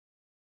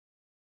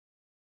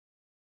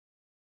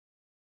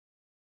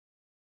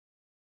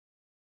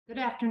Good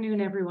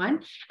afternoon,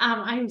 everyone.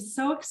 I'm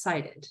so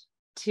excited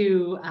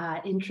to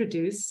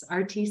introduce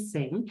Aarti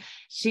Singh.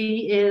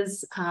 She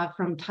is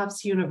from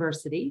Tufts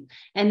University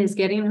and is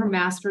getting her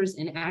master's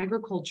in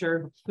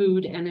agriculture,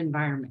 food, and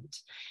environment.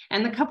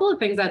 And the couple of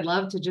things I'd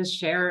love to just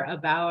share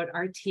about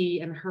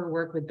Aarti and her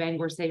work with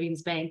Bangor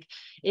Savings Bank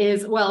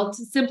is, well,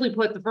 to simply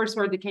put, the first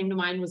word that came to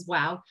mind was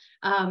wow.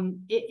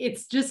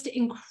 It's just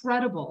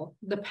incredible,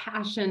 the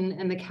passion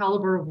and the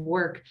caliber of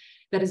work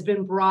that has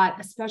been brought,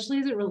 especially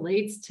as it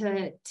relates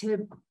to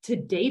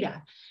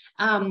data.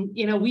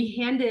 We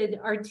handed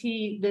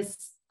Aarti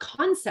this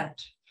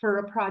concept for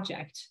a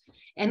project,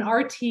 and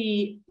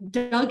Aarti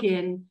dug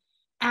in,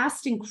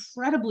 asked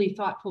incredibly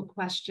thoughtful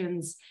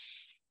questions.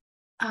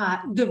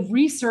 The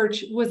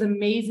research was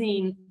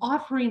amazing,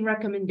 offering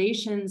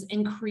recommendations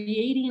and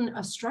creating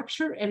a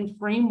structure and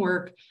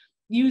framework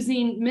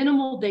using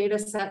minimal data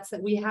sets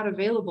that we had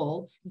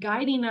available,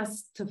 guiding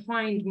us to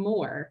find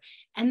more,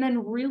 and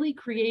then really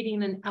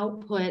creating an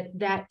output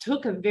that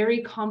took a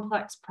very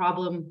complex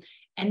problem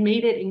and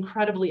made it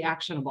incredibly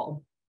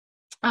actionable.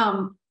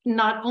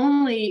 Not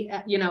only,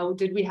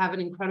 did we have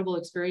an incredible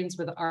experience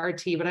with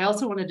Aarti, but I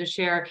also wanted to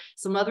share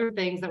some other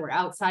things that were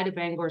outside of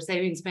Bangor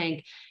Savings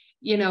Bank.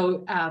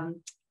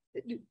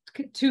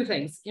 Two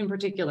things in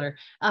particular.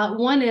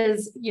 One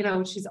is,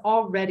 she's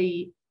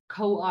already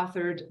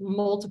co-authored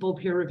multiple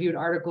peer-reviewed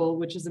articles,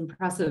 which is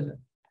impressive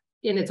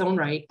in its own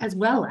right, as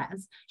well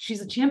as she's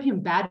a champion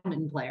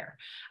badminton player.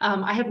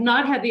 I have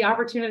not had the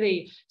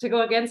opportunity to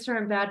go against her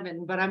in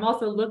badminton, but I'm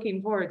also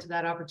looking forward to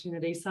that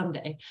opportunity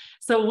someday.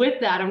 So with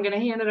that, I'm going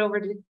to hand it over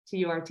to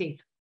you, Aarti.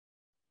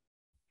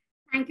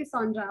 Thank you,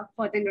 Sandra,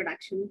 for the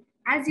introduction.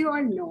 As you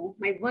all know,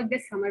 my work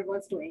this summer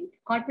was doing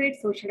corporate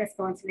social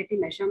responsibility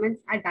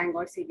measurements at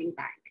Bangor Savings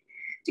Bank.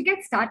 To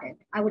get started,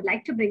 I would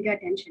like to bring your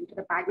attention to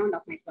the background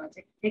of my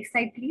project. Next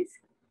slide, please.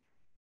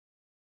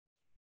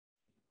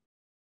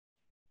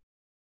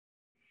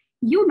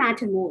 You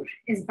Matter More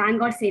is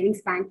Bangor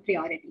Savings Bank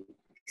priority.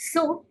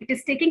 So it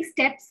is taking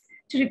steps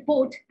to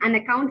report and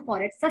account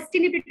for its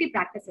sustainability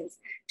practices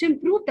to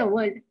improve the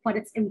world for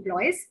its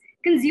employees,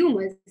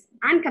 consumers,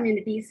 and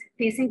communities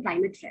facing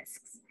climate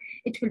risks.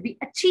 It will be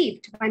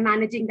achieved by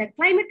managing the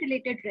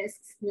climate-related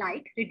risks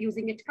like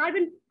reducing its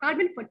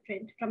carbon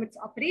footprint from its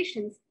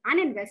operations and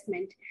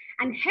investment,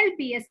 and help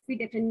BSB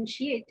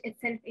differentiate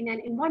itself in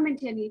an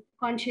environmentally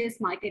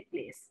conscious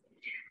marketplace.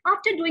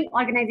 After doing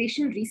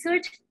organizational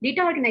research,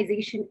 data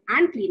organization,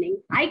 and cleaning,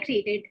 I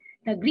created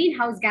the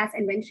greenhouse gas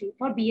inventory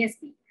for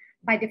BSB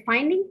by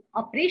defining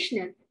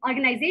operational,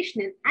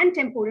 organizational, and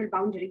temporal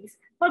boundaries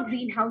for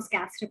greenhouse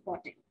gas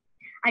reporting.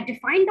 I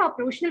defined the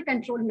operational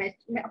control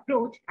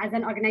approach as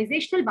an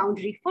organizational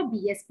boundary for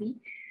BSB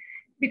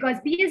because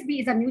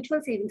BSB is a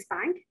mutual savings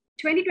bank.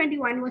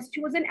 2021 was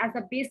chosen as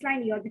a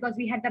baseline year because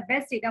we had the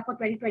best data for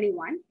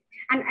 2021.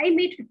 And I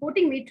made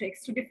reporting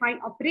matrix to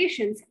define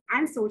operations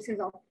and sources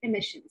of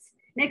emissions.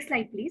 Next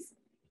slide, please.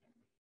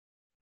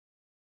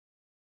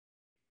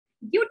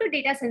 Due to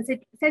data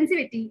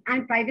sensitivity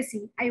and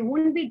privacy, I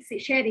won't be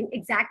sharing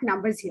exact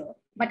numbers here,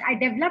 but I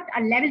developed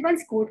a level 1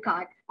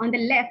 scorecard on the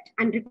left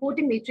and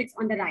reporting matrix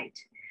on the right.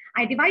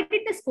 I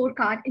divided the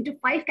scorecard into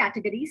 5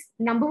 categories.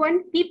 Number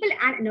 1, people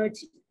and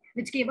energy,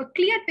 which gave a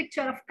clear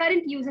picture of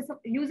current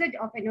usage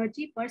of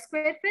energy per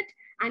square foot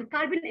and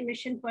carbon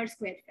emission per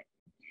square foot.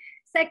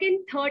 Second,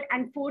 third,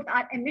 and fourth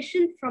are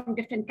emissions from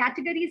different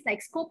categories like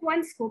scope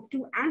 1, scope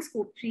 2, and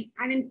scope 3.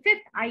 And in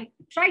fifth, I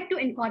tried to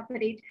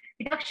incorporate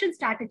reduction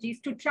strategies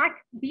to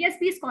track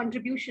BSB's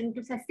contribution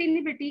to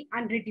sustainability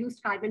and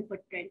reduced carbon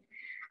footprint.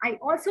 I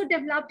also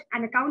developed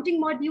an accounting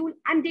module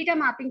and data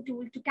mapping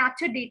tool to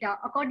capture data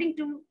according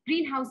to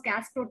greenhouse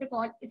gas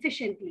protocol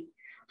efficiently.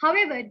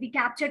 However, we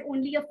captured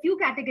only a few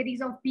categories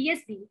of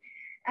BSB.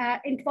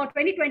 For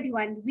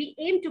 2021, we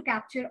aim to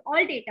capture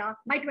all data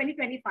by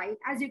 2025,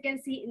 as you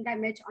can see in the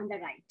image on the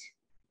right.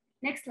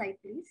 Next slide,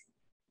 please.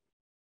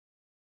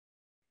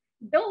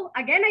 Though,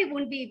 again, I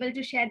won't be able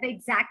to share the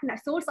exact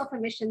source of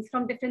emissions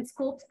from different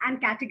scopes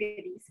and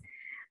categories,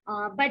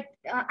 but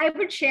I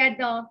would share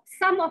the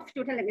sum of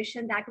total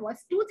emission that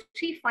was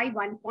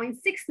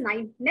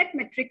 2351.69 net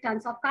metric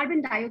tons of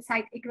carbon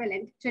dioxide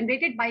equivalent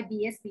generated by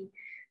BSB,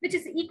 which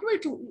is equal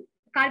to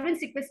carbon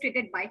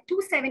sequestrated by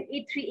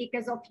 2783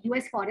 acres of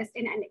US forest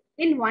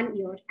in 1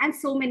 year, and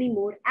so many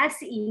more as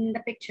seen in the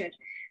picture,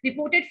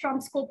 reported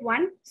from scope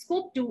 1,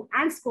 scope 2,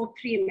 and scope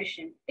 3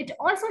 emission. It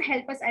also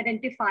helped us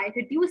identify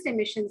reduced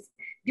emissions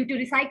due to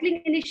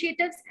recycling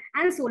initiatives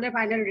and solar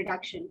panel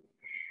reduction.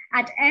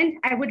 At end,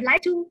 I would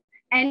like to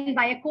end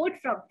by a quote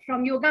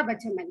from Yoga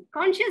Bhajaman.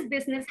 Conscious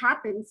business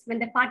happens when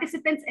the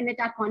participants in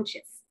it are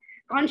conscious.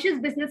 Conscious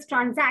business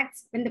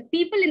transacts when the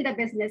people in the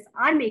business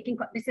are making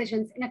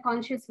decisions in a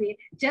conscious way,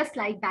 just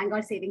like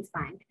Bangor Savings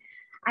Bank.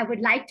 I would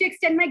like to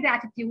extend my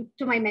gratitude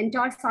to my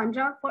mentors,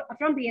 Sandra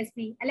from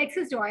BSB,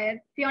 Alexis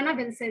Dwyer, Fiona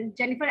Wilson,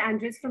 Jennifer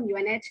Andrews from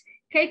UNH,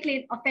 Kate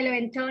Lane, a fellow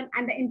intern,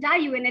 and the entire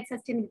UNH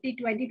Sustainability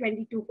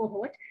 2022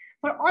 cohort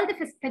for all the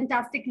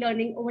fantastic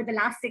learning over the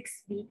last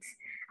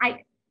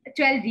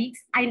 12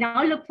 weeks. I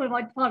now look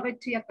forward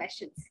to your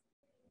questions.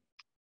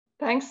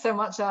 Thanks so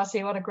much,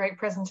 Aarti. What a great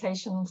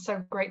presentation.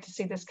 So great to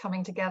see this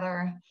coming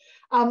together.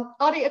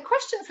 Aarti, a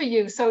question for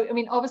you. So, I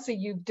mean, obviously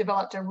you've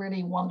developed a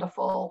really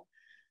wonderful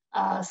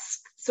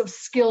sort of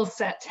skill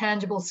set,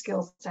 tangible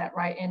skill set,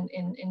 right,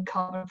 in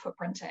carbon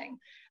footprinting.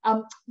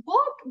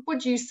 What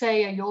would you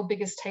say are your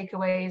biggest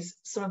takeaways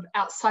sort of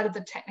outside of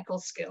the technical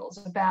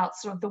skills about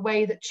sort of the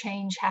way that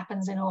change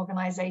happens in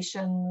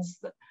organizations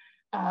that,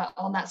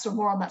 on that sort of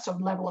more on that sort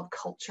of level of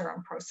culture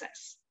and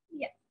process?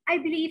 Yeah, I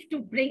believe to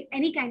bring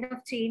any kind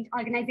of change,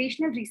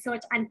 organizational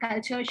research and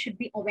culture should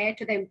be aware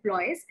to the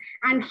employees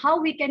and how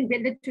we can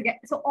build it together.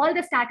 So all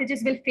the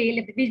strategies will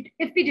fail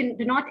if we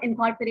do not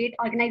incorporate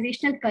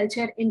organizational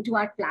culture into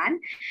our plan.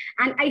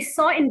 And I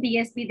saw in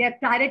BSB, their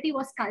priority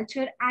was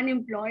culture and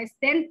employees,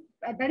 then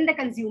the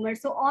consumer.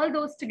 So all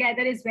those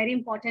together is very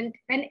important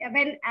when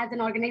as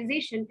an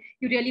organization,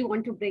 you really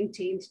want to bring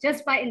change.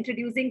 Just by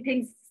introducing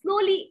things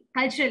slowly,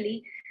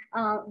 culturally,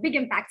 big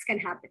impacts can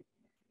happen.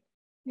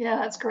 Yeah,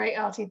 that's great,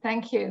 Aarti.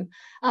 Thank you.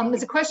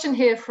 There's a question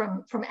here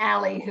from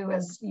Ali, who,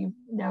 as you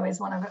know, is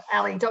one of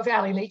Dr.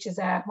 Ali Leach is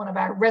one of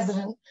our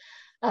resident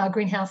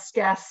greenhouse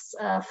gas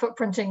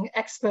footprinting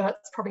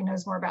experts. Probably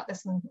knows more about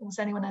this than almost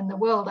anyone in the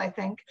world, I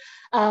think.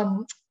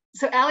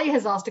 So Ali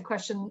has asked a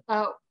question.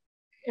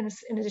 In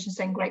addition to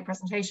saying great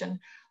presentation,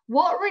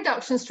 what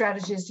reduction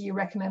strategies do you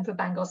recommend for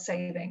Bangor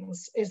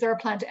Savings? Is there a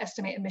plan to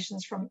estimate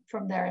emissions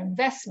from their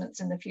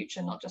investments in the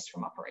future, not just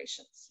from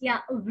operations? Yeah,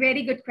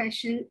 very good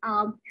question.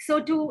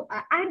 So to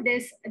add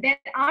this, there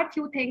are a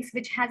few things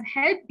which has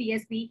helped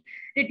BSB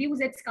reduce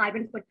its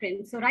carbon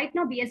footprint. So right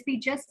now,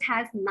 BSB just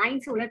has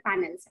 9 solar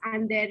panels,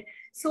 and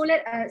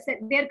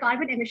their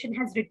carbon emission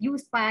has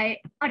reduced by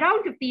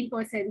around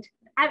 15%.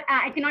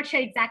 I cannot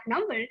share exact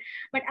number,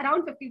 but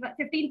around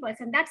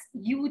 15%. That's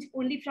huge,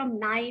 only from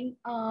 9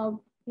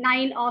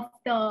 of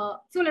the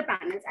solar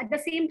panels. At the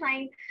same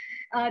time,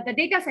 the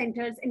data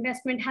centers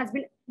investment has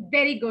been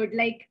very good.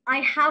 Like I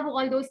have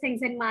all those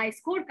things in my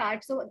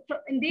scorecard. So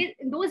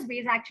in those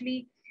ways,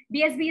 actually,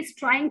 BSB is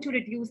trying to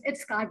reduce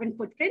its carbon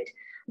footprint.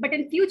 But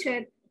in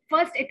future,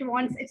 first it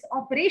wants its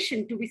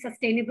operation to be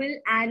sustainable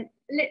and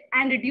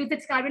reduce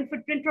its carbon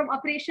footprint from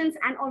operations.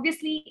 And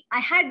obviously, I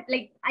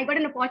got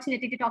an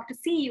opportunity to talk to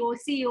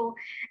CEO,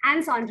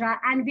 and Sandra,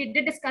 and we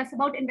did discuss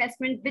about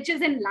investment, which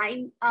is in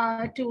line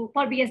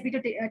for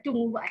BSB to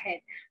move ahead.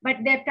 But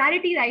their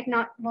priority right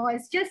now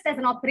was just as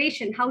an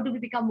operation, how do we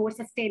become more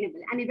sustainable,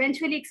 and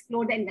eventually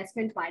explore the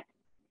investment part